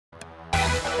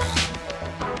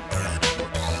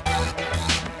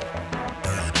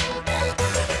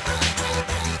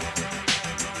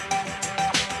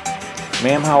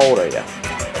Ma'am, how old are you?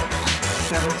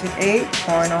 78,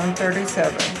 going on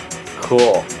 37.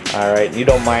 Cool. All right. You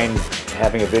don't mind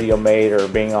having a video made or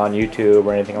being on YouTube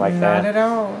or anything like that? Not at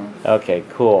all. Okay,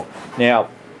 cool. Now,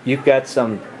 you've got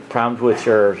some problems with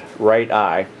your right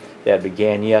eye that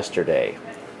began yesterday.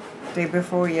 Day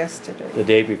before yesterday. The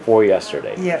day before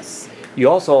yesterday. Yes.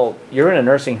 You're in a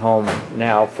nursing home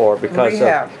now for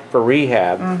rehab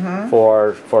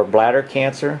for bladder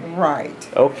cancer. Right.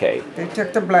 Okay. They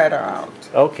took the bladder out.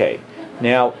 Okay.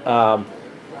 Now,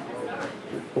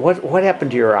 what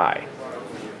happened to your eye?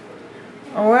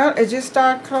 Well, it just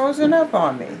started closing up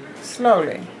on me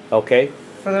slowly Okay.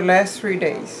 for the last 3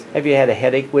 days. Have you had a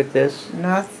headache with this?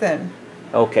 Nothing.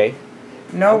 Okay.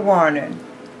 No warning.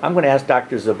 I'm going to ask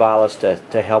Dr. Zavalas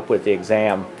to help with the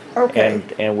exam. Okay.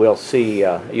 And we'll see.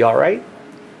 You all right?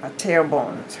 My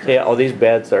tailbone is hurt. Yeah. Oh, these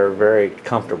beds are very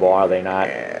comfortable, are they not?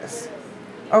 Yes.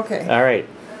 Okay. All right.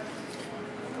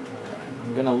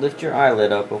 I'm gonna lift your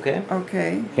eyelid up, okay?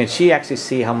 Okay. Can she actually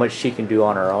see how much she can do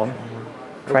on her own?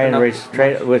 Try and raise,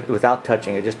 without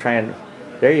touching it. Just try and.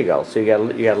 There you go. So you got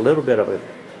a little bit of a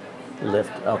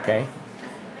lift. Okay.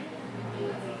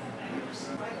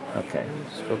 Okay.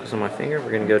 Just focus on my finger.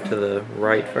 We're gonna go to the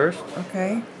right first.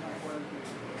 Okay.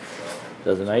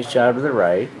 Does a nice job to the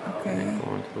right. Okay. Go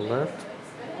on to the left.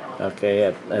 Okay.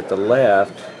 At the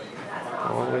left,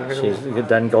 All the way over to it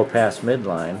doesn't go past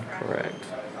midline. correct.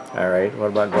 All right. What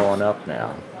about going up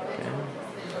now?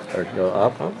 Okay. Or go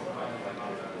up? Up.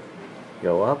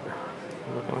 Go up.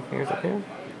 Look at my fingers up here.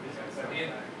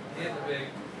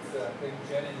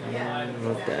 And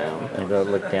look down. And go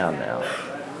look down now.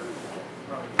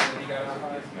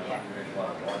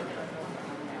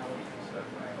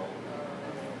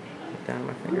 Look down at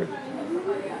my finger.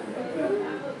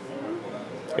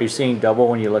 Are you seeing double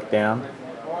when you look down?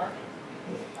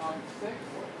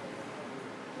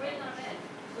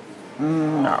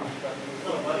 No.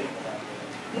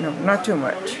 No, not too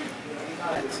much.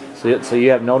 So you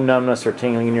have no numbness or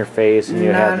tingling in your face, and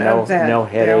you have None of that. no The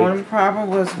headache. only problem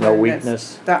was No when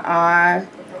weakness? the eye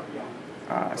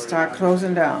started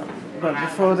closing down. But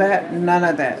before that, none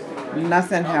of that.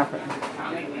 Nothing happened.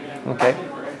 Okay.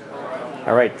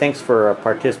 All right. Thanks for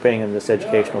participating in this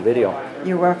educational video.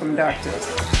 You're welcome, doctor.